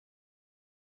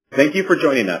Thank you for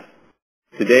joining us.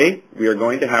 Today, we are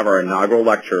going to have our inaugural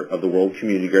lecture of the World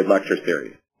Community Grid Lecture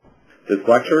Series. This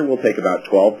lecture will take about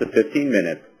 12 to 15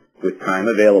 minutes with time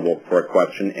available for a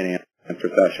question and answer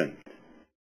session.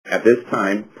 At this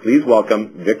time, please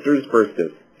welcome Victor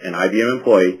Zberstis, an IBM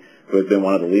employee who has been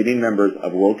one of the leading members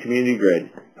of World Community Grid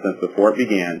since before it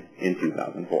began in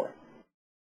 2004.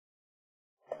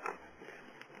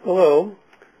 Hello.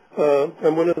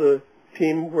 I'm one of the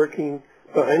team working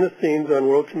behind the scenes on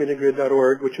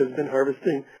worldcommunitygrid.org, which has been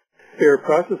harvesting air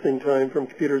processing time from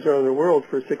computers around the world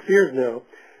for 6 years now,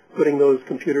 putting those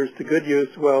computers to good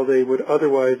use while they would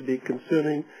otherwise be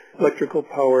consuming electrical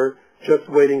power just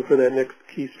waiting for that next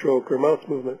keystroke or mouse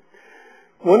movement.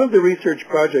 One of the research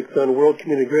projects on World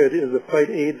Community Grid is the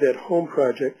FightAIDS at Home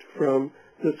project from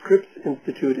the Scripps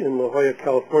Institute in La Jolla,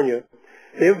 California.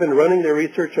 They have been running their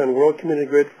research on World Community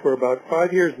Grid for about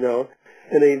 5 years now,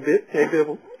 and they've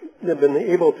been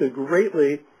able to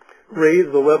greatly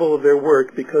raise the level of their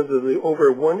work because of the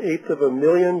over 1/8 of a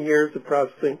million years of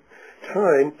processing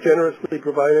time generously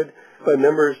provided by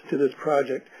members to this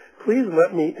project. Please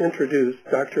let me introduce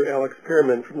Dr. Alex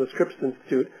Perriman from the Scripps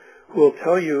Institute, who will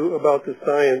tell you about the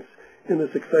science in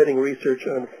this exciting research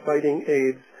on fighting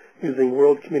AIDS using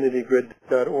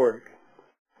worldcommunitygrid.org.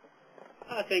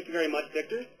 Thank you very much,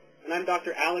 Victor. And I'm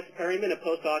Dr. Alex Perriman, a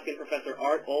postdoc in Professor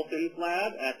Art Olson's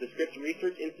lab at the Scripps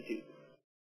Research Institute.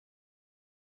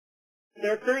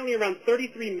 There are currently around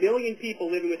 33 million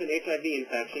people living with an HIV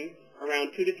infection.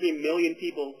 Around 2 to 3 million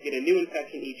people get a new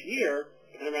infection each year,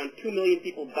 and around 2 million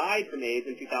people died from AIDS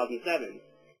in 2007.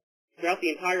 Throughout the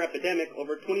entire epidemic,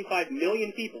 over 25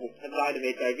 million people have died of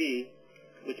HIV,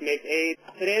 which makes AIDS.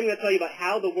 Today I'm going to tell you about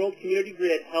how the World Community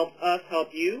Grid helps us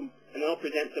help you, and then I'll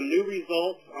present some new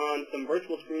results on some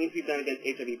virtual screens we've done against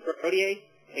HIV protease,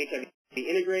 HIV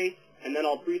integrase, and then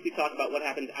I'll briefly talk about what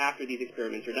happens after these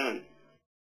experiments are done.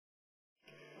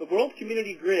 The World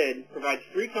Community Grid provides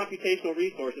free computational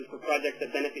resources for projects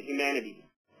that benefit humanity.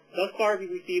 Thus far,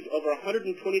 we've received over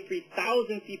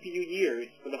 123,000 CPU years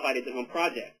for the FightAIDS at Home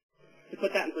project. To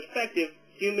put that in perspective,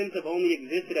 humans have only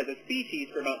existed as a species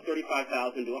for about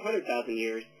 35,000 to 100,000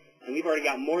 years, and we've already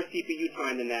got more CPU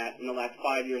time than that in the last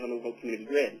 5 years on the World Community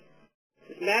Grid.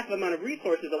 This massive amount of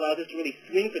resources allows us to really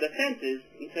swing for the fences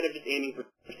instead of just aiming for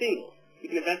singles. We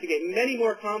can investigate many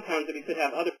more compounds than we could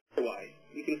have otherwise.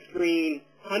 We can screen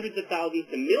hundreds of thousands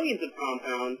to millions of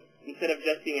compounds instead of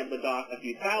just being able to dock a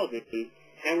few thousand,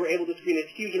 and we're able to screen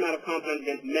this huge amount of compounds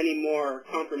against many more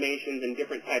conformations and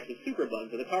different types of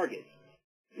superbugs of the targets.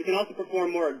 We can also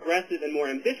perform more aggressive and more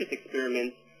ambitious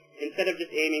experiments instead of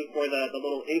just aiming for the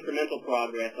little incremental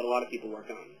progress that a lot of people work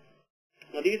on.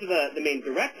 Now, these are the main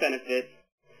direct benefits,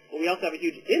 but we also have a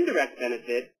huge indirect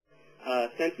benefit.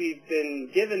 Since we've been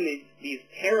given these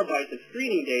terabytes of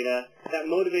screening data, that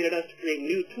motivated us to create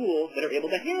new tools that are able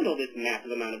to handle this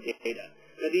massive amount of data.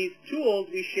 Now, these tools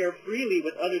we share freely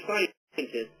with other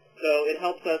scientists, so it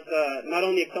helps us not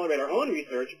only accelerate our own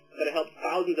research, but it helps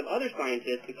thousands of other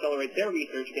scientists accelerate their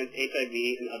research against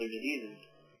HIV and other diseases.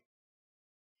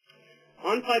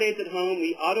 On FightAIDS at Home,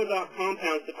 we auto-dock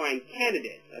compounds to find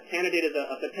candidates. A candidate is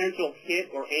a potential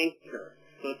hit or anchor.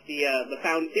 So it's the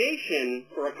foundation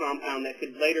for a compound that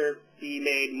could later be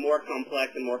made more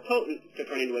complex and more potent to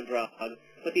turn into a drug.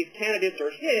 But these candidates or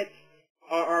hits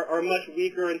are much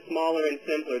weaker and smaller and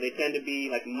simpler. They tend to be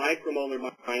like micromolar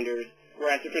binders,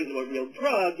 whereas to turn into a real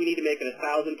drug, we need to make it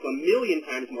 1,000 to 1,000,000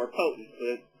 times more potent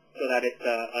so that it's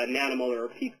a nanomolar or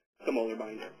picomolar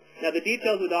binder. Now, the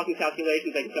details of the docking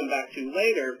calculations I can come back to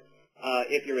later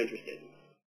if you're interested.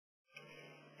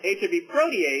 HIV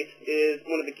protease is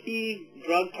one of the key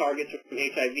drug targets from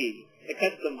HIV. It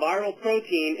cuts the viral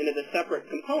protein into the separate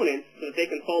components so that they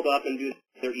can fold up and do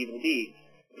their evil deeds.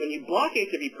 When you block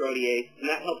HIV protease, then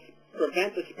that helps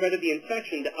prevent the spread of the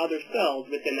infection to other cells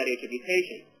within that HIV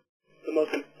patient. The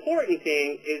most important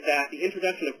thing is that the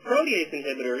introduction of protease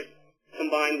inhibitors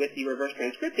combined with the reverse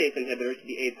transcriptase inhibitors,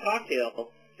 the AIDS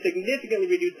cocktail, significantly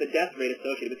reduced the death rate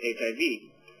associated with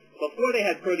HIV. Before they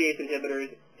had protease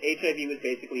inhibitors, HIV was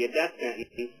basically a death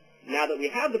sentence. Now that we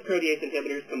have the protease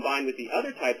inhibitors combined with the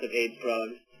other types of AIDS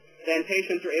drugs, then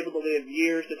patients are able to live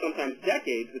years to sometimes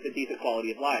decades with a decent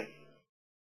quality of life.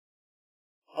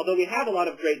 Although we have a lot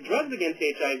of great drugs against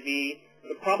HIV,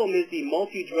 the problem is the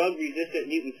multi-drug resistant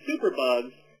mutant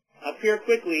superbugs appear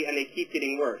quickly and they keep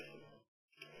getting worse.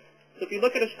 So if you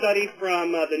look at a study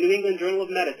from the New England Journal of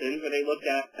Medicine, where they looked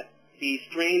at the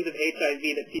strains of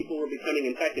HIV that people were becoming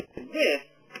infected with,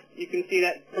 you can see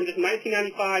that from just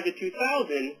 1995 to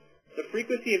 2000, the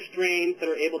frequency of strains that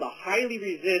are able to highly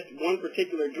resist one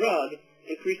particular drug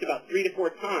increased about 3 to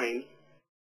 4 times.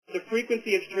 the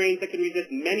frequency of strains that can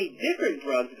resist many different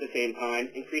drugs at the same time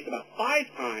increased about 5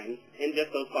 times in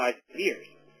just those 5 years.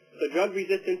 So drug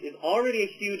resistance is already a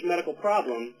huge medical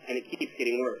problem, and it keeps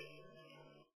getting worse.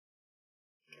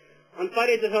 On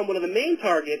FightAIDS at home, one of the main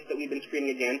targets that we've been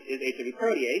screening against is HIV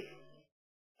protease.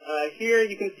 Here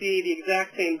you can see the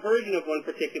exact same version of one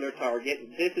particular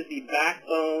target. This is the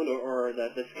backbone, or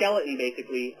the skeleton,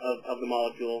 basically, of the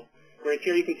molecule, whereas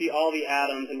here you can see all the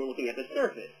atoms, and we're looking at the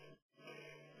surface.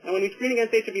 Now, when we screen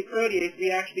against HIV protease, we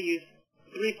actually use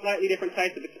 3 slightly different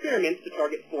types of experiments to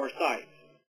target 4 sites.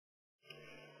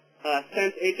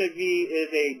 Since HIV is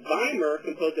a dimer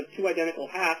composed of 2 identical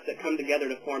halves that come together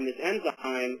to form this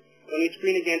enzyme, when we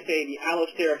screen against, say, the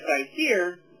allosteric site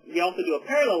here, we also do a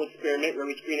parallel experiment where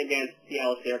we screen against the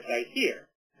allosteric site here.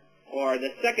 Or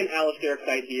the second allosteric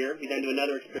site here, we then do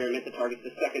another experiment that targets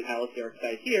the second allosteric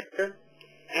site here.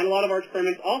 And a lot of our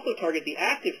experiments also target the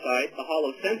active site, the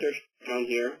hollow center shown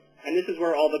here, and this is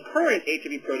where all the current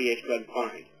HIV protease drugs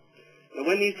bind. Now,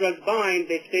 when these drugs bind,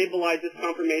 they stabilize this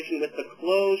conformation with the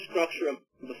closed structure of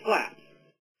the flaps.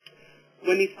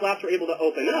 When these flaps are able to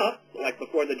open up, like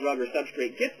before the drug or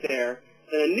substrate gets there,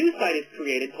 then a new site is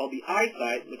created called the I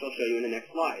site, which I'll show you in the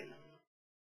next slide.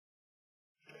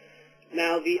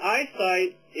 Now, the I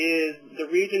site is the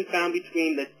region found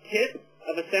between the tip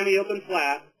of a semi-open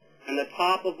flap and the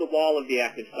top of the wall of the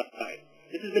active site.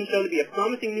 This has been shown to be a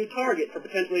promising new target for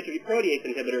potential HIV protease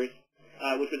inhibitors,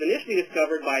 which was initially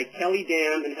discovered by Kelly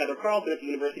Dam and Heather Carlson at the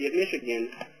University of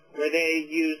Michigan, where they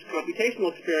used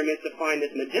computational experiments to find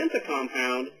this magenta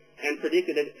compound and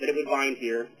predicted that it would bind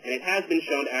here, and it has been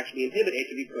shown to actually inhibit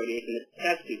HIV protease in the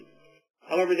test tube.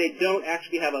 However, they don't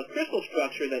actually have a crystal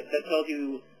structure that tells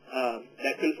you,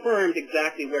 that confirms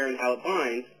exactly where and how it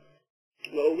binds.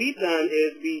 What we've done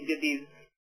is we did these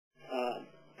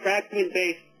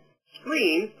fragment-based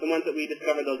screens, the ones that we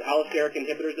discovered those allosteric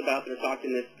inhibitors about that are talked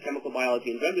in this chemical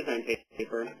biology and drug design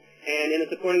paper. And in the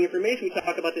supporting information, we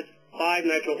talk about this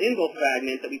 5-nitryl-indole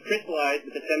fragment that we crystallized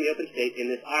with the semi-open state in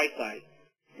this I site.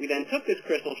 We then took this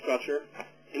crystal structure,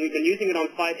 and we've been using it on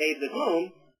FightAIDS at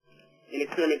home in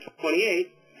experiment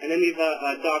 28, and then we've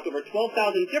docked over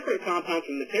 12,000 different compounds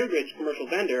from the Cambridge commercial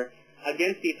vendor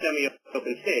against these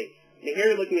semi-open states. And here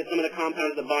you're looking at some of the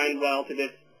compounds that bind well to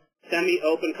this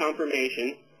semi-open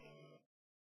conformation.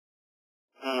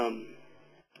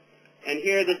 And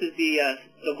here, this is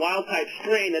the wild-type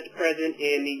strain that's present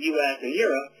in the U.S. and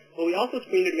Europe. But we also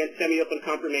screened it against semi-open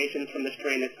conformations from the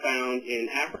strain that's found in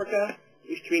Africa.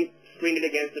 We screened it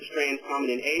against the strains common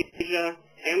in Asia.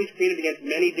 And we screened it against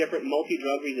many different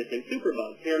multi-drug resistant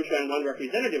superbugs. Here I'm showing one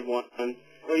representative one,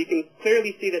 where you can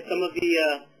clearly see that some of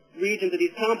the regions of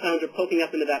these compounds are poking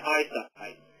up into that I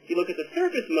site. If you look at the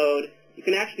surface mode, you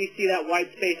can actually see that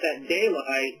white space, that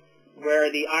daylight,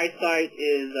 where the I site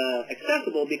is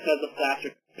accessible because the flaps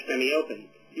are semi-open.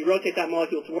 If you rotate that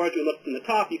molecule towards you and look from the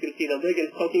top, you can see the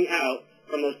ligands poking out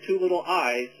from those 2 little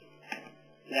eyes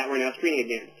that we're now screening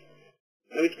against.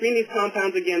 Now, we screen these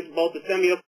compounds against both the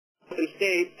semi-open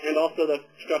states and also the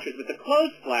structures with the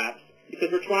closed flaps,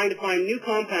 because we're trying to find new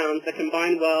compounds that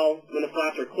combine well when the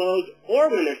flaps are closed or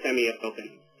when they're semi-open.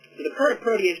 So the current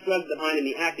protease drugs that bind in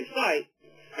the active site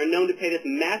are known to pay this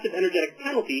massive energetic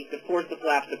penalty to force the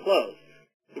flaps to close.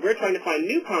 So we're trying to find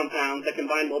new compounds that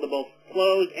combine well to both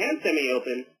closed and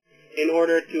semi-open in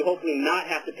order to hopefully not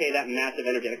have to pay that massive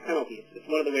energetic penalty. It's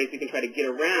one of the ways we can try to get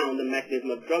around the mechanism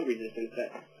of drug resistance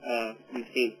that we've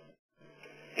seen.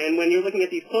 And when you're looking at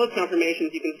these closed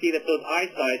conformations, you can see that those I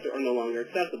sites are no longer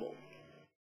accessible.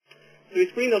 So we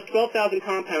screened those 12,000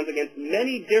 compounds against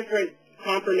many different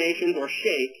conformations or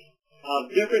shapes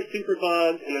of different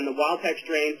superbugs and then the wild-type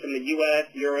strains from the U.S.,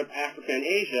 Europe, Africa, and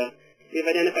Asia. We've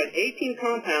identified 18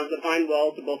 compounds that bind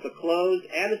well to both the closed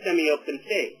and the semi-open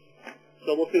state.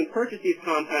 So we'll soon purchase these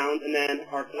compounds, and then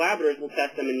our collaborators will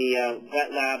test them in the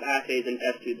wet lab assays and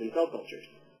test tubes and cell cultures.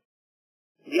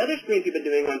 The other screens we've been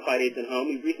doing on FightAIDS at home,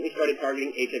 we've recently started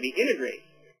targeting HIV integrase.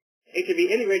 HIV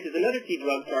integrase is another key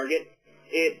drug target.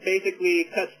 It basically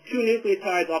cuts 2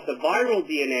 nucleotides off the viral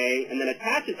DNA and then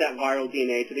attaches that viral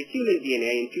DNA to the human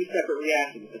DNA in 2 separate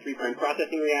reactions, the 3'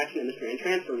 processing reaction and the strand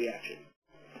transfer reaction.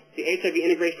 The HIV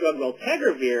integrase drug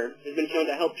raltegravir has been shown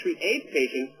to help treat AIDS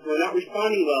patients who are not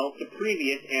responding well to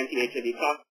previous anti-HIV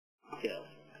cocktails.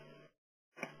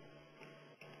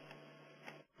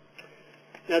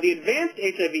 Now, the advanced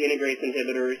HIV integrase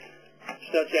inhibitors,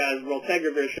 such as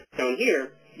raltegravir shown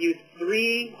here, use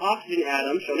 3 oxygen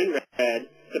atoms, shown in red,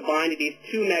 to bind to these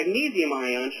 2 magnesium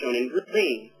ions, shown in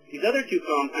green. These other 2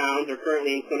 compounds are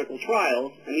currently in clinical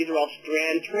trials, and these are all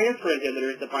strand transfer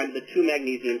inhibitors that bind to the 2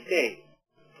 magnesium states.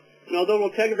 And although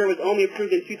raltegravir was only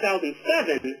approved in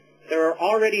 2007, there are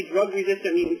already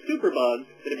drug-resistant mutant superbugs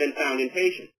that have been found in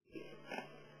patients.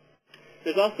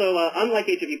 There's also, unlike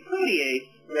HIV protease,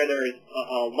 where there is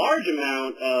a large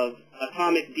amount of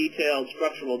atomic detailed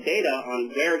structural data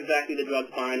on where exactly the drugs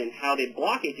bind and how they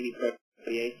block HIV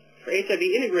protease, for HIV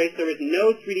integrase there is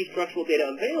no 3D structural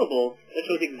data available that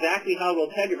shows exactly how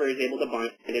raltegravir is able to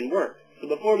bind and work. So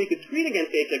before we could screen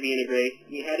against HIV integrase,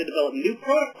 we had to develop new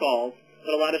protocols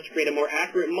that allowed us to create a more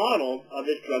accurate model of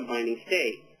this drug binding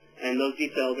state. And those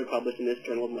details are published in this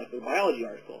Journal of Molecular Biology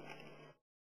article.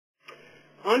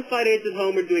 On FightAIDS at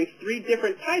Home, we're doing 3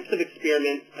 different types of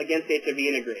experiments against HIV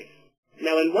integrase.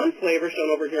 Now, in one flavor, shown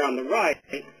over here on the right,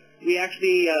 we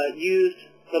actually used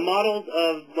the models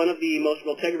of one of the most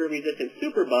raltegravir-resistant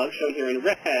superbugs, shown here in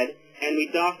red, and we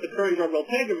docked the current drug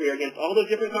raltegravir against all those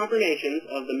different conformations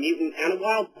of the mutant and a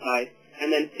wild type,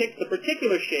 and then picked the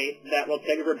particular shape that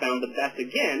raltegravir bound the best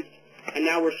against, and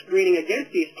now we're screening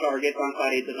against these targets on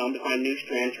FightAIDS at Home to find new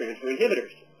strand transfer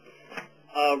inhibitors.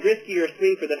 A riskier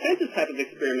swing for the fences type of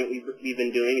experiment we've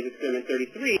been doing is experiment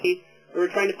 33, where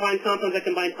we're trying to find compounds that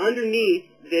can bind underneath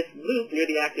this loop near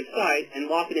the active site and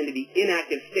lock it into the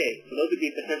inactive state. So those would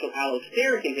be potential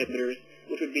allosteric inhibitors,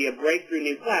 which would be a breakthrough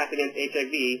new class against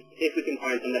HIV if we can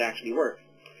find some that actually work.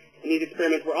 In these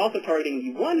experiments, we're also targeting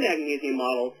the 1-magnesium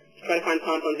model to try to find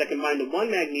compounds that can bind to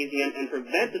 1-magnesium and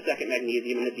prevent the 2nd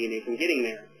magnesium in the DNA from getting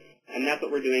there. And that's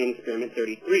what we're doing in experiment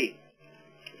 33.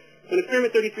 So in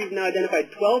experiment 33, we've now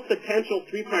identified 12 potential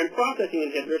 3'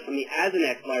 processing inhibitors from the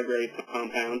Azanex library of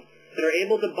compounds that are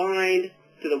able to bind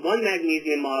to the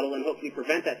 1-magnesium model and hopefully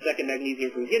prevent that 2nd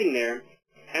magnesium from getting there.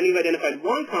 And we've identified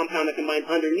one compound that can bind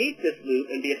underneath this loop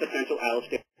and be a potential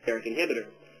allosteric inhibitor.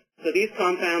 So these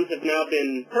compounds have now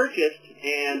been purchased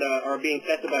and are being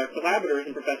tested by our collaborators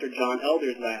in Professor John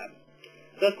Elder's lab.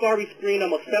 Thus far, we've screened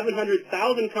almost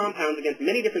 700,000 compounds against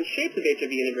many different shapes of HIV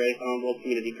integrase on World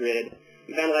Community Grid.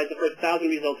 We've analyzed the first 1,000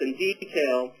 results in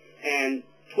detail, and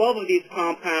 12 of these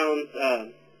compounds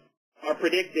are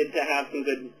predicted to have some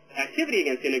good activity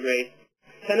against integrase.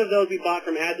 10 of those we bought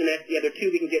from Azanex. The other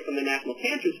 2 we can get from the National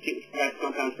Cancer Institute, which provides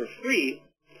compounds for free.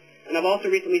 And I've also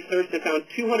recently searched and found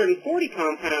 240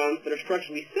 compounds that are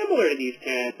structurally similar to these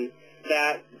 10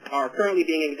 that are currently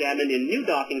being examined in new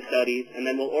docking studies, and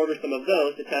then we'll order some of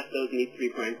those to test those in these 3'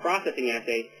 processing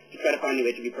assays to try to find new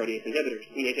HIV protease inhibitors,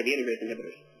 HIV integrase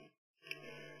inhibitors.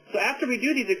 So after we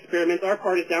do these experiments, our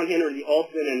part is down here under the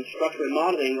Olson and structure and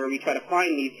modeling, where we try to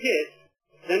find these hits.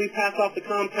 Then we pass off the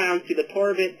compounds to the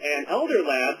Torvit and Elder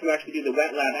labs who actually do the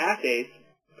wet lab assays.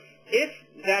 If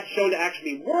that's shown to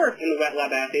actually work in the wet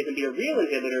lab assays and be a real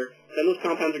inhibitor, then those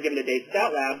compounds are given to Dave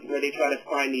Stout lab, where they try to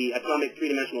find the atomic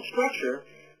 3-dimensional structure.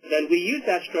 Then we use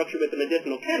that structure with the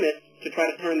medicinal chemist to try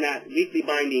to turn that weakly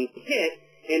binding hit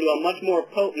into a much more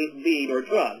potent lead or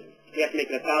drug. We have to make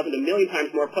it 1,000 to 1,000,000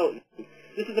 times more potent.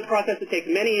 This is a process that takes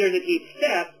many years at each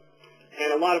step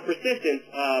and a lot of persistence,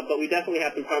 but we definitely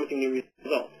have some promising new results.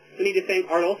 So we need to thank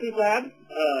Art Olson's lab,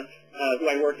 who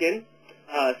I work in,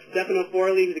 Stefano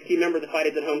Forley, who's a key member of the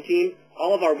FightAIDS at Home team,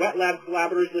 all of our wet lab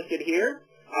collaborators listed here,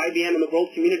 IBM and the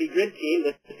World Community Grid team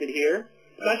listed here.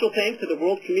 Special thanks to the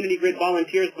World Community Grid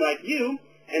volunteers like you,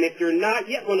 and if you're not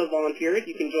yet one of the volunteers,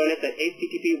 you can join us at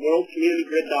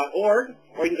http://worldcommunitygrid.org,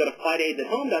 or you can go to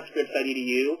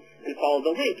fightaids@home.scripps.edu and follow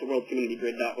the link to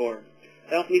worldcommunitygrid.org.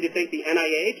 I also need to thank the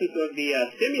NIH and some of the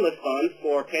stimulus funds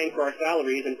for paying for our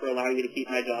salaries and for allowing me to keep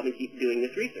my job and keep doing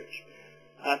this research.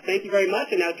 Thank you very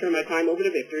much, and now turn my time over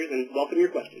to Victor and welcome your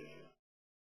questions.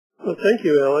 Well, thank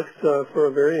you, Alex, for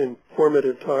a very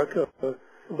informative talk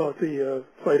about the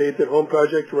FightAIDS at Home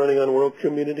project running on World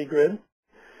Community Grid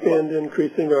and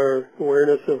increasing our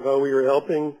awareness of how we are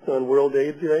helping on World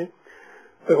AIDS Day.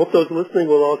 I hope those listening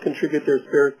will all contribute their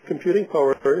spare computing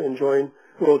power and join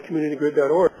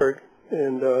worldcommunitygrid.org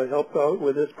and help out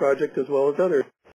with this project as well as others.